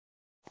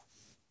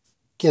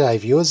G'day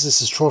viewers,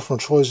 this is Troy from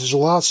Troy's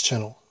Visual Arts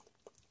channel.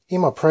 In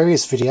my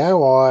previous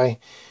video I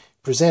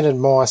presented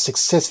my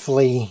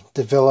successfully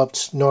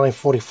developed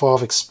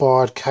 1945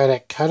 expired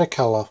Kodak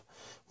Kodacolor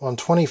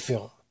 120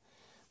 film,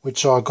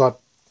 which I got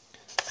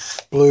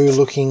blue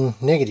looking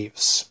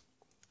negatives.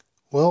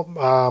 Well,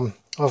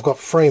 I've got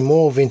 3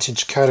 more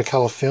vintage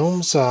Kodacolor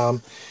films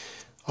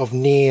of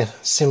near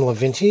similar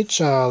vintage.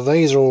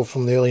 These are all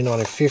from the early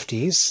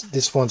 1950s.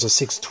 This one's a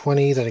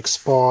 6-20 that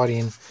expired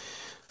in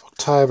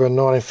October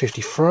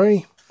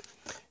 1953,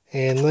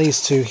 and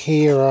these two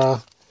here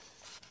are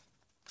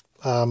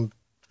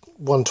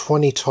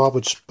 120 type,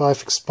 which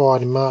both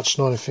expired in March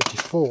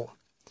 1954.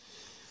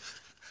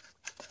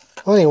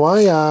 Well,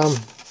 anyway,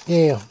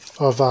 yeah,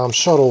 I've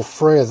shot all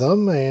 3 of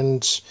them,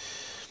 and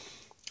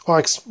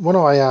when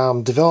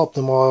I developed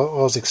them, I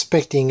was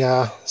expecting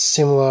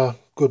similar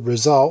good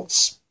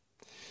results,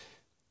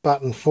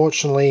 but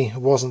unfortunately it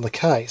wasn't the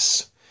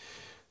case.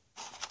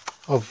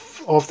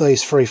 Of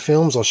these 3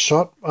 films I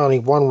shot, only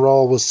 1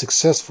 roll was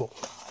successful.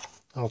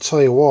 I'll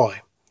tell you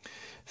why.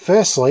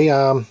 Firstly,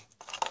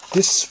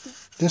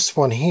 this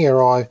one here,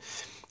 I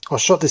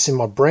shot this in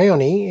my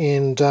Brownie,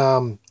 and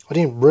I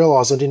didn't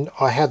realise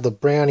I had the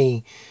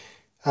Brownie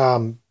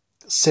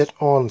set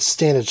on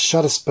standard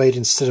shutter speed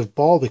instead of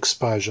bulb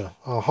exposure.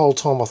 The whole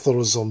time I thought it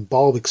was on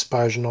bulb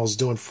exposure, and I was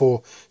doing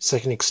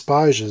 4-second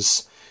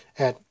exposures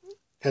at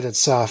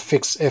its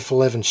fixed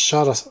f11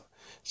 shutter.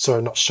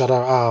 Sorry, not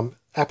shutter.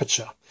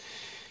 Aperture,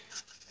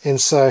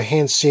 and so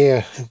hence,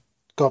 yeah,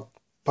 got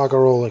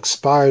bugger all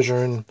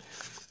exposure,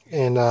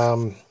 and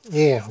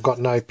yeah, got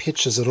no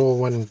pictures at all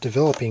when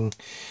developing.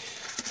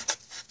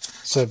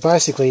 So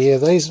basically, yeah,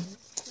 these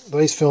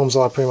films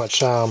I pretty much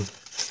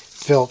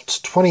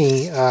developed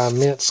 20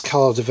 minutes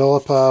color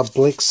developer,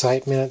 Blix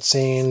 8 minutes,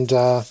 and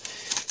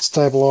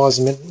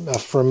stabilizer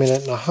for 1.5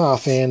 minutes,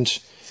 and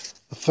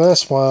the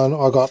first one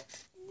I got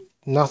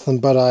nothing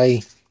but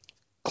a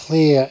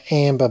clear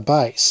amber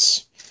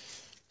base.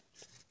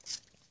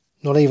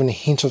 Not even a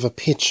hint of a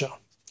picture.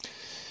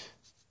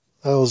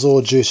 That was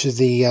all due to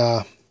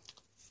the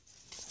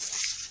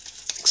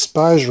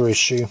exposure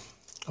issue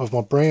of my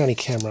Brownie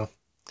camera.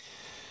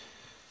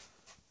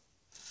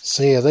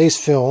 So yeah, these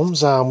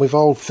films, with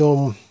old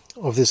film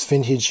of this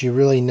vintage, you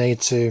really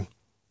need to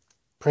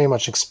pretty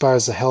much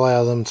expose the hell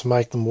out of them to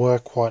make them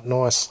work quite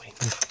nicely.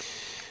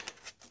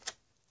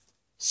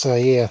 So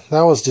yeah,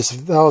 that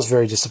was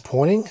very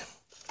disappointing.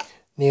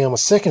 Now my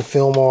second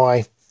film,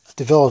 I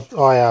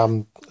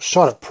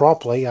shot it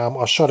properly.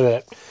 I shot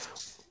it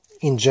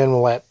in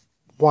general at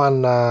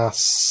 1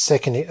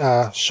 second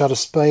shutter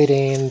speed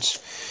and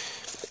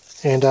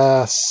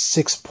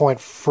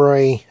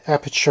 6.3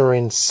 aperture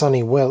in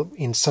sunny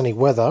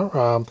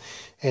weather,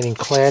 and in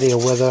cloudier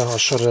weather I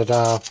shot it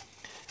at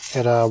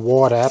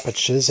wider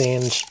apertures,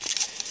 and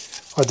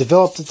I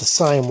developed it the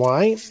same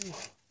way,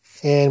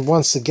 and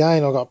once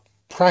again I got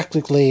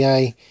practically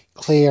a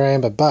clear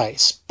amber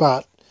base,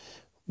 but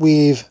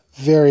with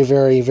very,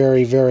 very,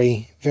 very,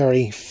 very,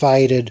 very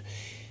faded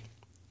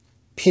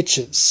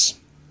pictures,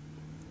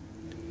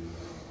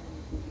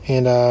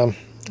 and I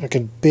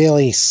could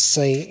barely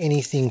see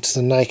anything to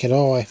the naked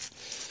eye.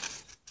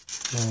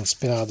 It's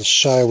been hard to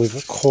show with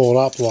it called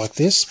up like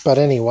this, but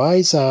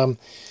anyways,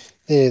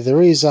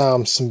 there is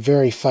some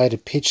very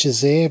faded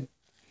pictures there,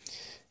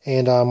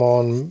 and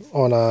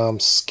on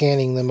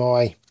scanning them,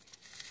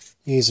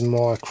 using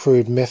my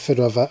crude method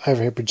of an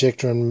overhead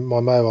projector and my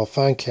mobile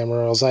phone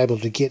camera, I was able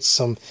to get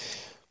some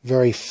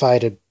very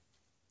faded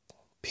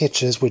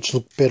pictures which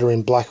look better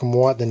in black and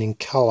white than in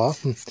colour.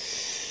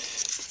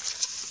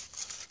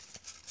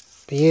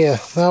 But yeah,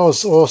 that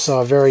was also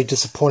a very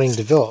disappointing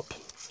develop,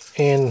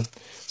 and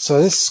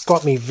so this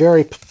got me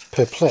very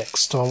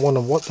perplexed. I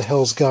wondered what the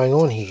hell's going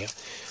on here.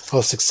 I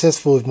was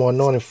successful with my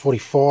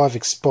 1945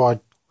 expired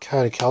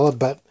Kodacolor,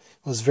 but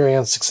was very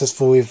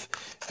unsuccessful with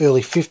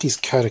early 50s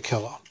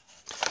Kodacolor.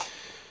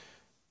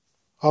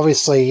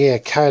 Obviously, yeah,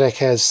 Kodak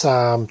has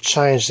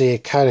changed their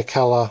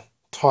Kodacolor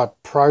type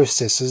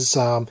processes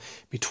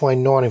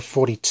between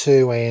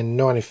 1942 and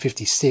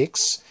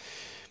 1956.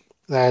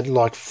 They had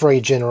like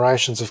 3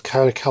 generations of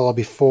Kodacolor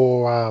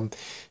before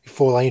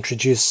they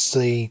introduced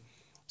the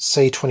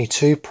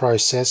C-22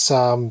 process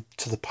to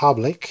the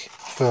public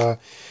for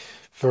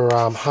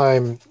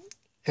home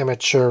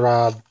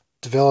amateur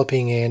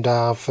developing, and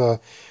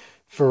for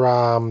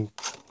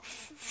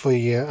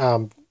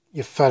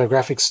your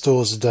photographic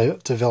stores to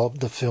develop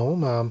the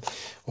film,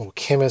 or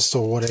chemists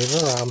or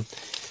whatever.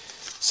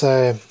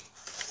 So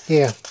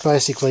yeah,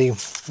 basically,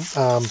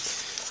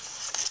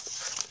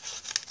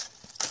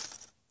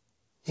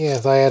 yeah,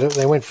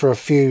 they went for a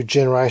few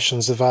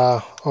generations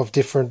of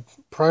different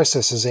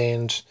processes,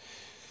 and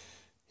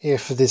yeah,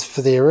 for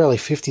their early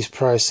 50s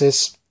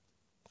process,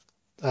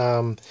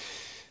 it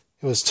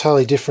was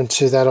totally different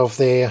to that of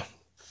their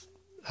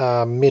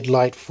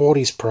mid-late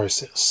 40s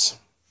process.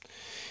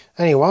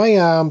 Anyway,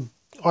 I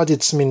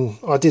did some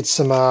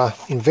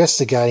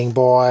investigating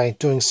by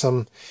doing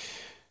some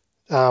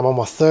on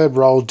my third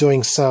roll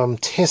doing some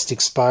test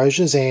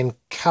exposures and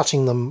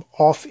cutting them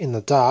off in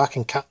the dark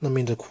and cutting them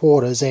into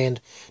quarters and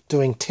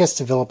doing test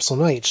develops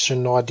on each.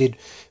 And I did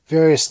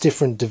various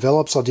different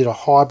develops. I did a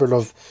hybrid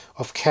of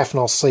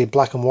Caffenol C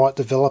black and white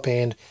develop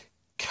and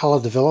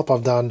colour develop.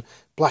 I've done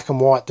black and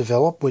white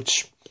develop,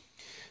 which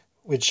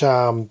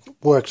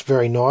worked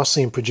very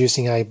nicely in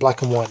producing a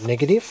black and white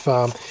negative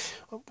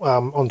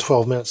on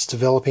 12 minutes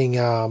developing.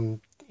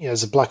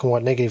 As a black and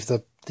white negative,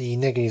 the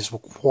negatives were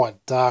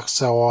quite dark,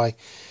 so I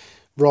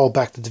rolled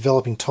back the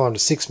developing time to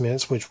 6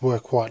 minutes, which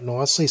worked quite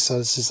nicely. So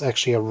this is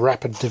actually a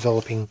rapid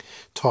developing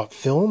type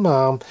film.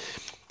 And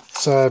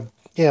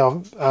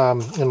on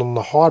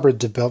the hybrid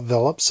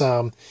develops,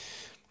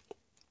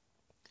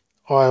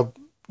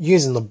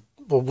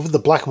 with the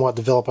black and white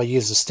develop, I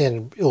used the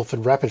standard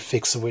Ilford rapid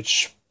fixer,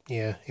 which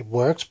it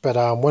worked. But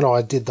when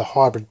I did the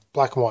hybrid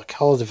black and white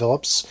color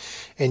develops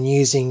and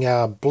using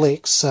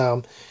Blix,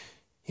 I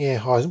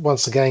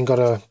once again got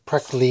a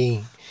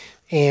practically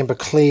amber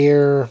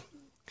clear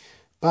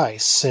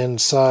base, and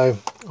so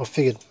I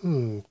figured,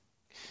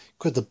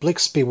 could the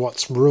Blix be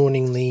what's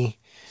ruining the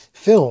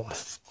film?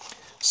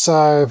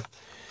 So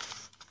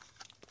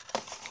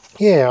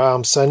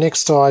so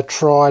next I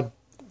tried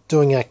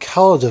doing a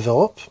color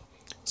develop,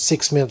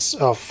 5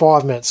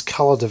 minutes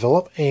color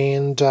develop,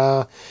 and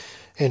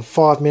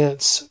 5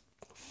 minutes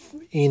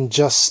in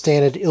just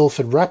standard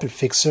Ilford rapid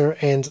fixer,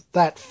 and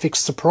that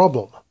fixed the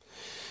problem.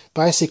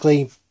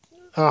 Basically,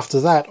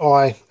 after that,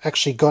 I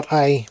actually got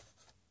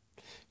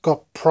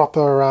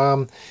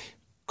proper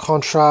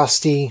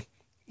contrasty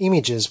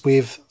images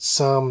with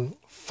some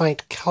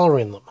faint colour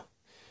in them,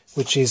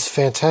 which is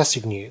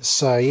fantastic news.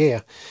 So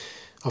yeah,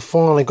 I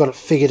finally got it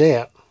figured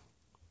out.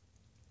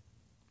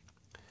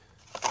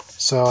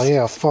 So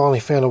yeah, I finally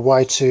found a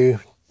way to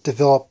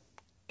develop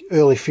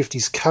early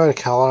 50s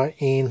Kodacolor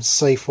in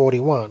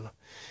C41.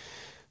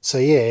 So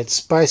yeah, it's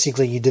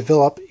basically you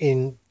develop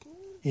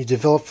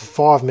for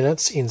 5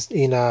 minutes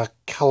in a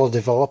color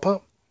developer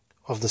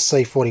of the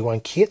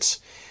C41 kit.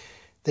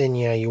 Then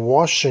you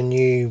wash, and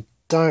you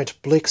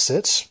don't Blix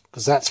it,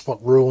 because that's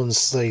what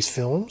ruins these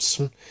films.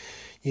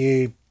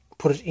 You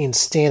put it in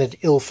standard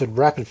Ilford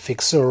rapid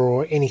fixer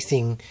or any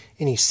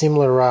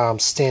similar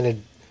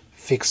standard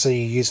fixer you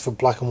use for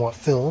black and white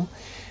film,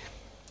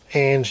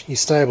 and you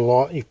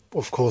stabilize. You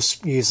of course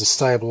use a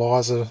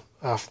stabilizer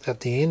at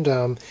the end,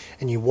 and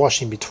you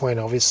wash in between,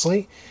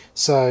 obviously.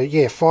 So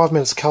yeah, 5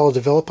 minutes color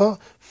developer,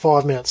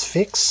 5 minutes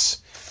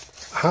fix,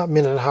 a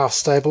minute and a half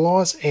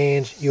stabilize,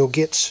 and you'll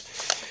get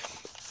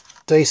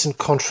decent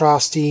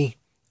contrasty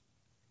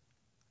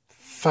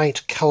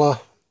faint color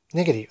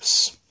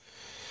negatives.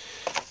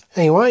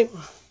 Anyway,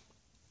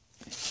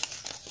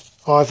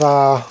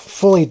 I've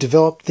fully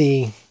developed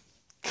the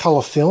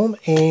color film,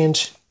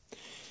 and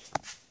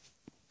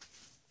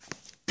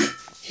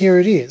here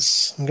it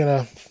is. I'm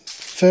gonna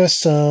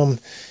first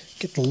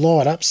get the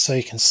light up so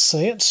you can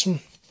see it.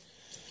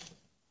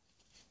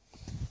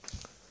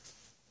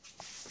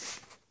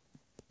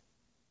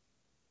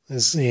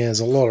 There's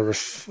a lot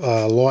of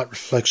light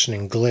reflection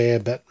and glare,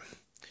 but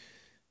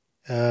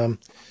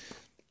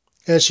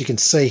as you can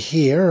see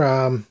here,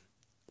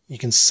 you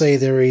can see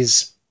there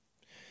is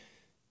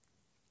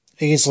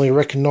easily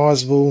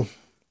recognisable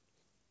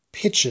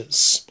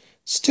pictures.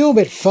 Still a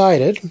bit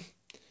faded,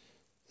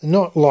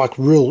 not like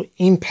real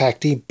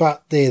impacty,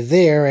 but they're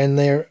there, and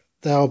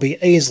they'll be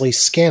easily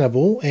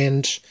scannable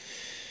and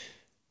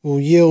will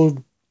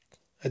yield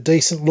a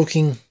decent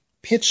looking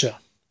picture.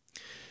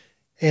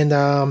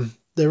 And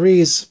there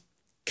is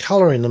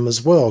colour in them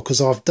as well,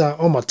 because I've done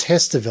on my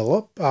test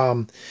develop.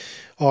 I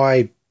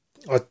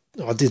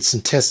did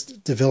some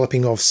test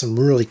developing of some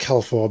really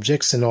colourful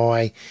objects, and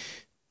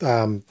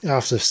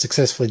after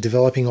successfully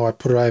developing, I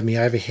put it over my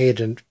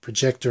overhead and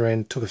projector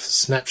and took a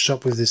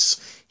snapshot with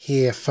this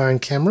here phone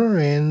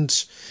camera,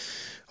 and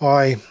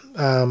I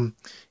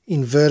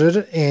inverted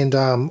it and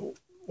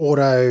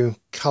auto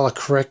color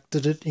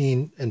corrected it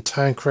and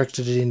tone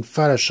corrected it in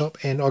Photoshop,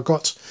 and I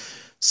got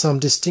some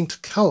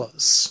distinct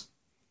colors.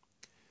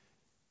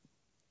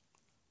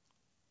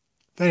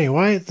 But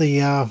anyway,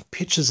 the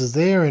pictures are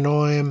there, and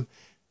I am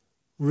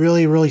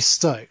really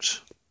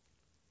stoked.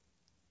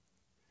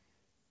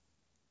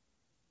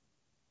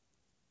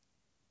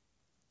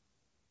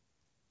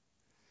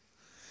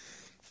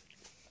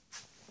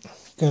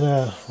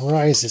 Gonna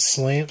raise this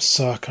lamp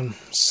so I can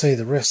see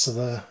the rest of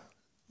the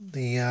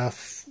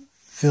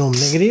film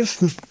negative.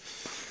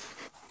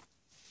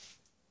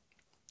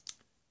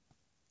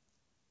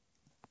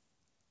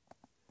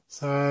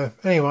 So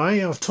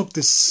anyway, I've took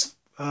this.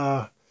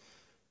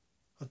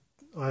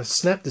 I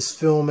snapped this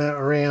film out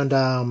around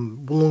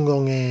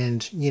Wollongong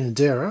and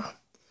Unadera.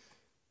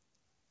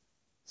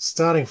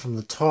 Starting from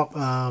the top,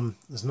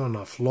 there's not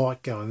enough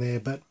light going there,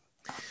 but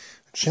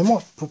actually I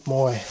might put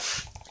my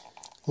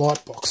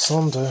light box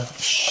on to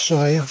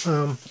show you.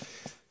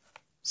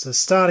 So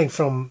starting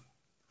from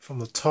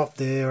the top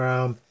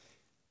there,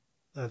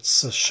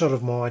 that's a shot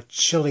of my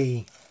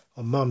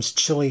mum's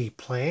chili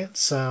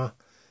plants. You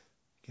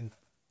can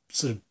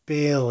sort of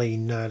barely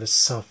notice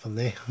something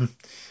there.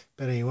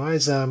 But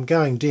anyways,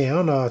 going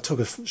down, I took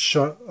a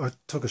shot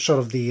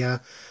of the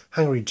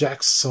Hungry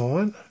Jack's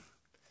sign,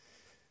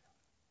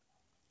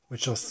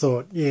 which I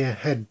thought, yeah,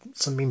 had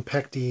some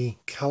impacty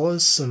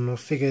colours, and I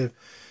figured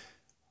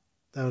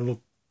that would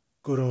look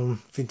good on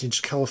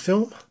vintage colour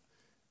film.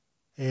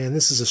 And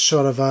this is a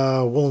shot of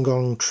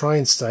Wollongong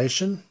train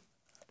station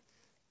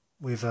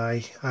with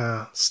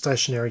a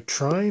stationary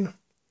train.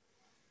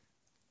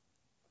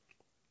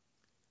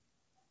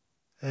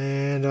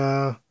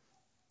 And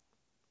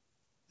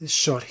this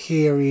shot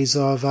here is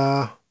of,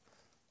 I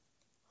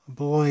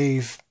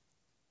believe,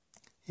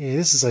 yeah,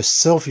 this is a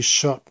selfie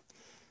shot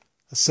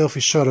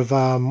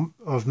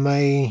of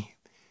me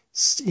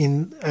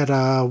at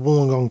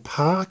Wollongong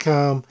Park,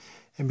 and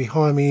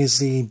behind me is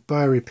the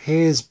Bow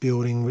Repairs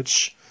building,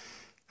 which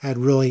had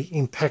really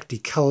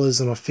impacty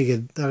colours, and I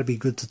figured that'd be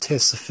good to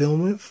test the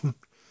film with.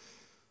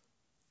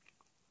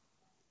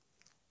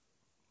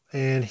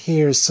 And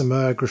here is some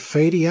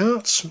graffiti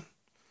art.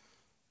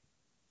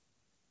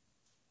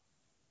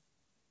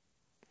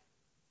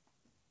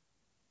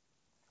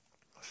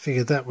 I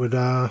figured that would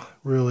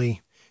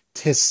really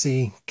test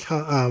the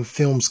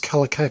film's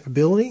colour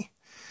capability.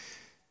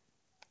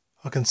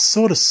 I can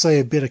sort of see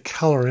a bit of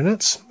colour in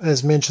it.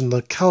 As mentioned,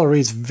 the colour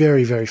is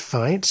very, very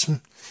faint.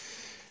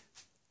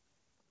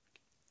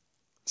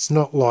 It's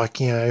not like,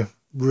 you know,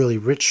 really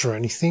rich or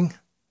anything.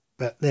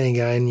 But then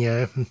again, you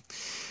know,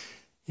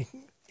 you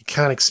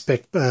can't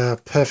expect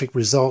perfect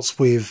results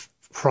with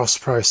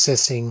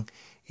cross-processing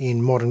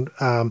in modern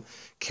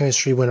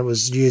chemistry when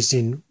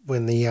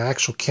the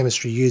actual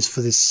chemistry used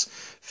for this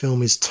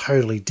film is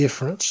totally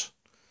different.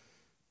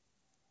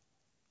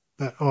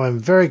 But I'm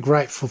very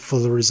grateful for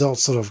the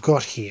results that I've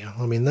got here.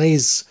 I mean,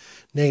 these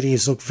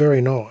negatives look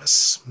very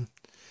nice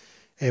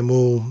and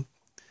will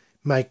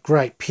make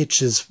great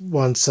pictures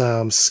once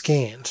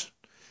scanned.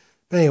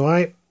 But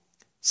anyway,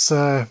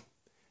 so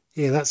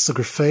yeah, that's the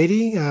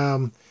graffiti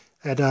at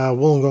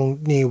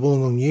Wollongong, near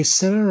Wollongong Youth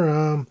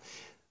Centre.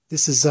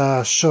 This is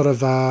a shot of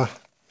the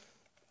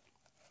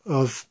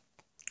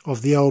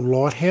old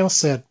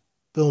lighthouse at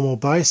Belmore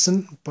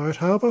Basin Boat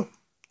Harbour.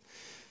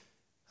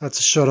 That's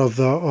a shot of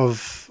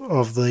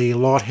the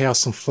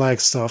lighthouse on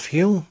Flagstaff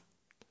Hill,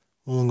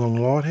 Wollongong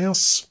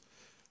Lighthouse.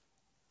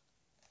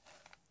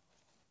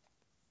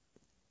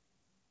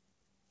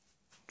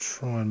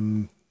 Try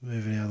and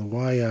move it out of the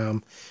way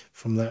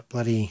from that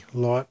bloody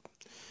light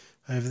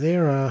over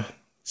there.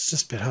 It's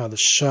just a bit hard to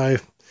show.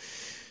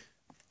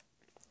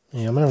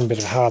 Yeah, I'm having a bit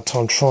of a hard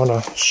time trying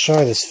to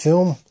show this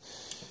film,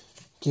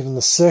 given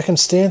the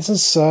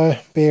circumstances, so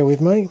bear with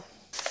me.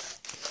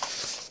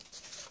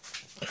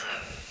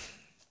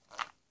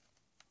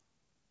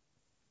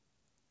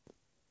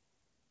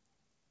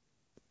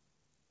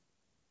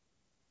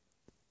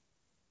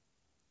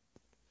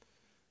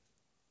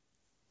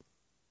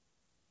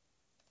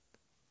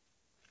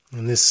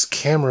 And this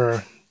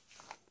camera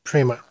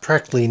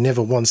practically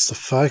never wants to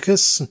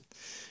focus,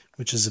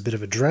 which is a bit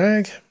of a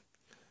drag.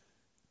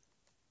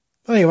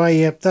 But anyway,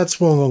 yep, that's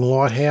Wollongong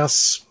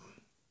Lighthouse.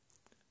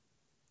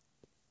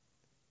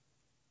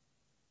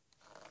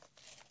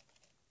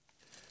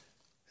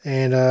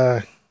 And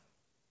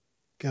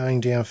going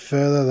down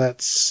further,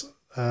 that's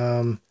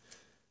trying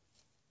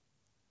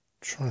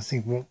to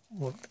think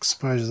what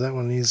exposure that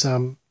one is.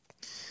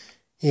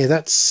 Yeah,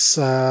 that's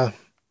a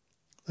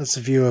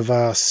view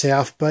of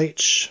South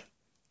Beach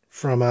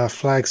from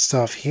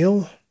Flagstaff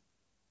Hill,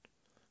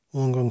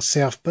 Wollongong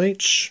South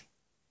Beach.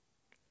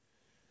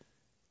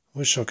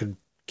 Wish I could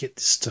get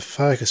this to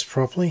focus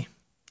properly.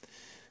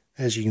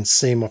 As you can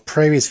see in my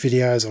previous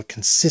videos, I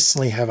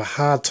consistently have a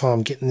hard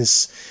time getting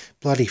this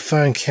bloody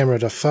phone camera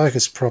to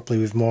focus properly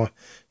with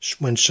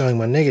when showing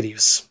my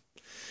negatives.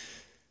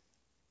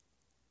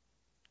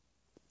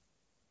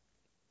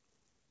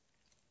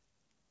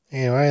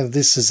 Anyway,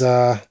 this is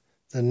the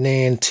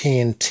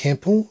Nantan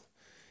Temple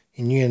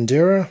in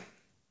Yundera.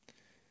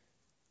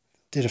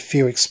 Did a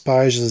few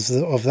exposures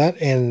of that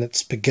and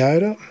its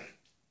pagoda.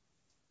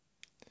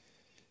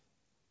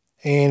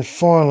 And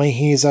finally,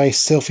 here's a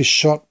selfie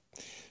shot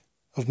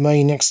of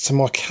me next to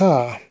my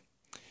car,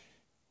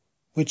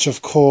 which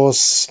of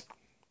course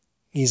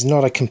is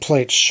not a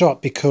complete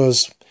shot,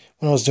 because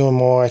when I was doing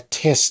my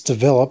test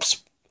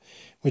develops,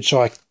 which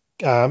I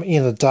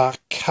in the dark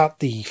cut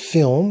the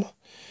film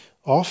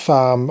off,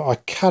 I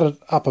cut it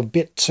up a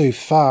bit too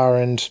far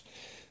and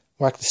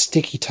whacked the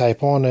sticky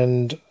tape on,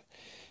 and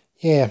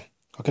yeah,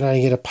 I can only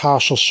get a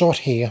partial shot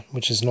here,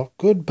 which is not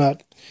good,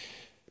 but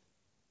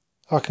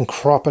I can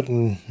crop it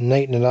and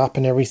neaten it up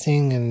and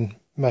everything and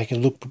make it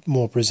look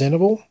more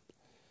presentable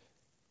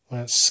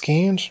when it's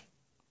scanned.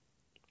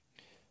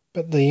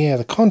 But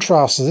the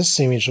contrast of this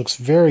image looks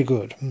very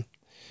good.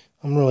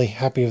 I'm really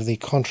happy with the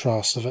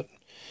contrast of it.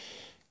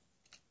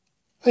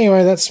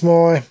 Anyway, that's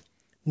my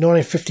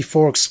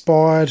 1954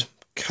 expired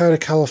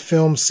Kodacolor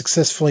film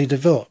successfully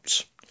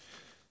developed.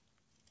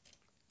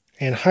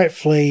 And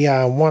hopefully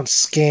once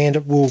scanned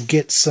it will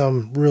get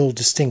some real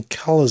distinct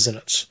colours in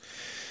it.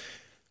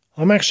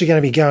 I'm actually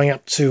going to be going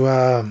up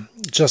to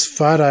Just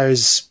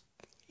Photos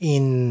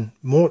in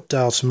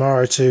Mortdale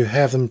tomorrow to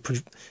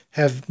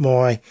have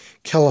my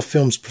colour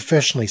films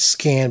professionally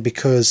scanned,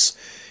 because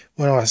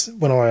when I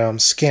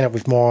scan it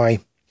with my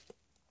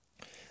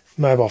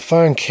mobile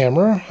phone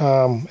camera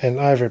and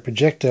over a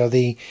projector,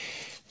 the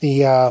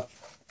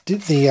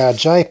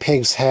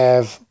JPEGs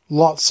have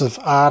lots of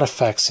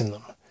artifacts in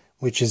them,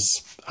 which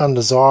is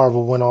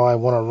undesirable when I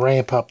want to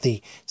ramp up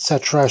the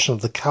saturation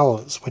of the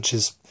colours, which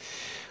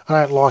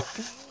I don't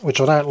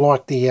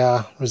like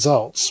the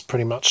results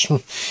pretty much.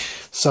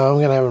 So I'm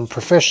going to have them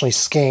professionally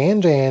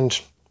scanned and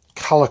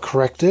colour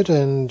corrected,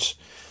 and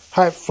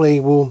hopefully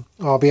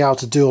I'll be able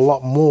to do a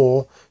lot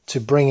more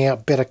to bring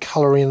out better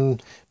colour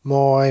in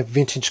my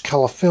vintage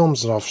colour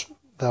films that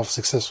I've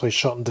successfully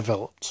shot and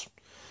developed.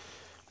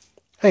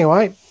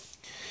 Anyway,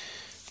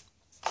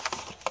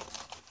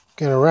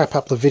 going to wrap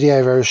up the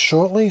video very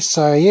shortly.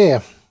 So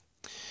yeah,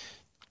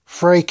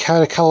 3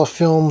 Kodacolor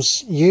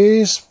films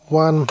used,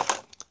 one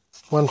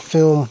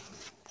film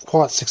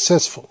quite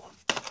successful.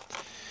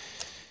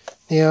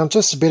 Now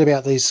just a bit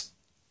about these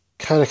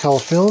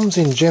Kodacolor films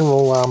in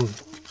general.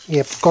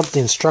 I've got the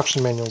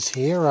instruction manuals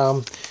here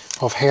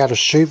of how to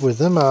shoot with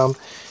them.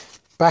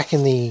 Back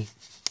in the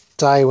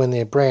day when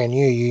they're brand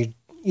new, you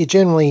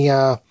generally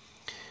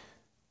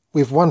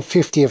with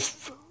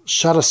 1/50th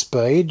shutter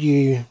speed,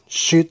 you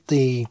shoot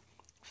the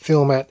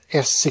film at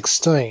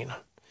f/16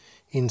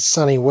 in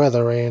sunny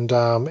weather and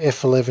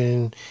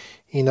f/11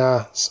 in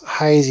a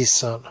hazy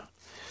sun.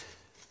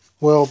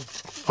 Well,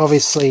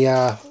 obviously,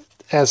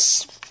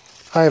 as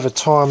over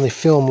time the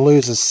film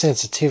loses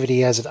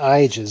sensitivity as it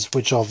ages,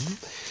 which I've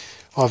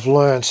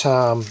learnt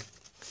a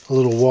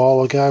little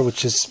while ago,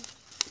 which is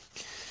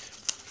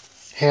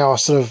how I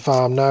sort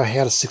of know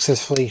how to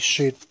successfully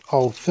shoot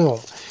old film.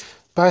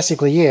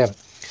 Basically, yeah,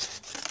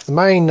 the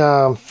main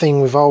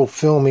thing with old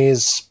film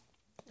is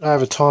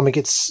over time it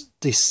gets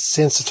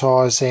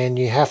desensitized, and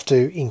you have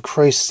to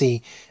increase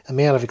the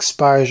amount of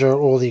exposure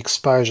or the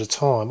exposure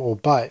time, or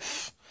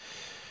both,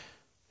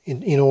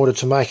 in order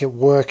to make it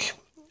work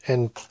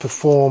and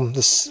perform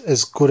this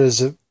as good as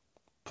it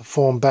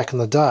performed back in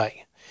the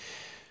day.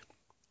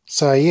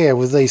 So yeah,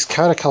 with these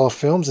Kodacolor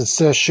films,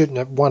 instead of shooting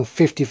at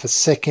 1/50th a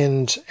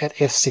second at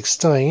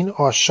f/16,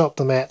 I shot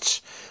them at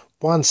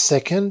 1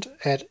 second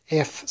at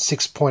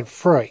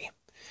f/6.3.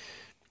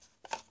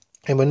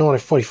 And with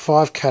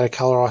 1945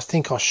 Kodacolor, I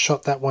think I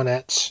shot that one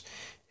at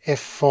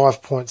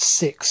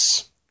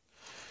f/5.6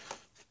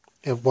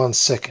 at 1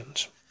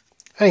 second.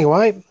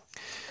 Anyway,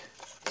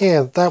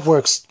 yeah, that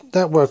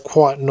worked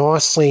quite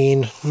nicely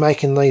in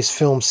making these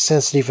films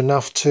sensitive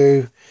enough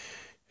to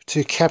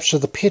capture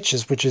the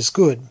pictures, which is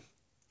good.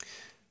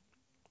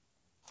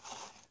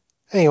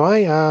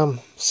 Anyway,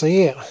 so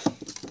yeah,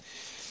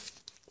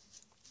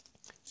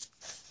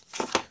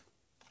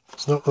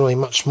 there's not really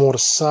much more to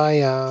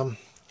say,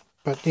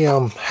 but yeah,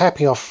 I'm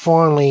happy I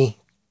finally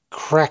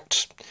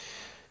cracked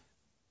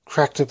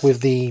it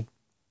with the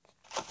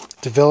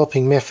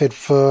developing method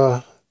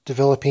for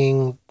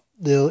developing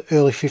the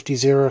early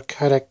 50s era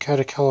Kodak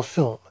Kodacolor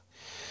film.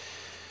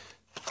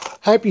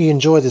 Hope you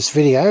enjoyed this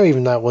video,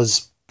 even though it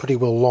was pretty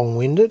well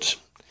long-winded.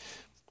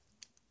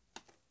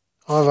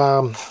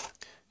 I've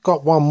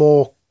got one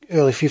more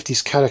early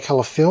 50s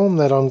Kodacolor film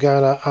that I'm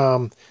going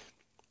to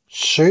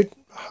shoot.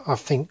 I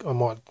think I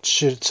might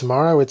shoot it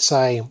tomorrow. It's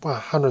a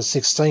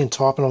 116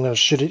 type, and I'm going to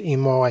shoot it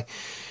in my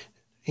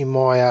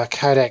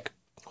Kodak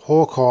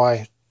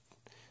Hawkeye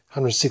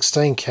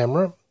 116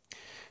 camera.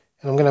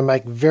 And I'm going to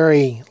make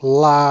very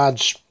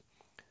large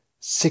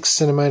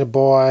 6cm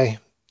by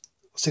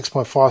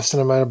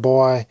 6.5cm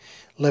by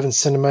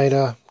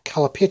 11cm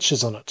colour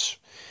pictures on it.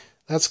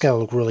 That's going to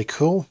look really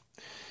cool.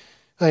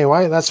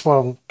 Anyway, that's what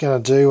I'm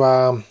going to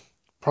do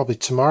probably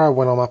tomorrow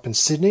when I'm up in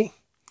Sydney.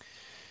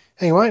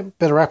 Anyway,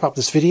 better wrap up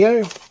this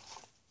video.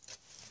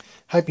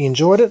 Hope you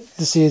enjoyed it.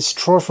 This is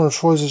Troy from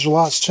Troy's Visual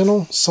Arts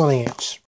channel, signing out.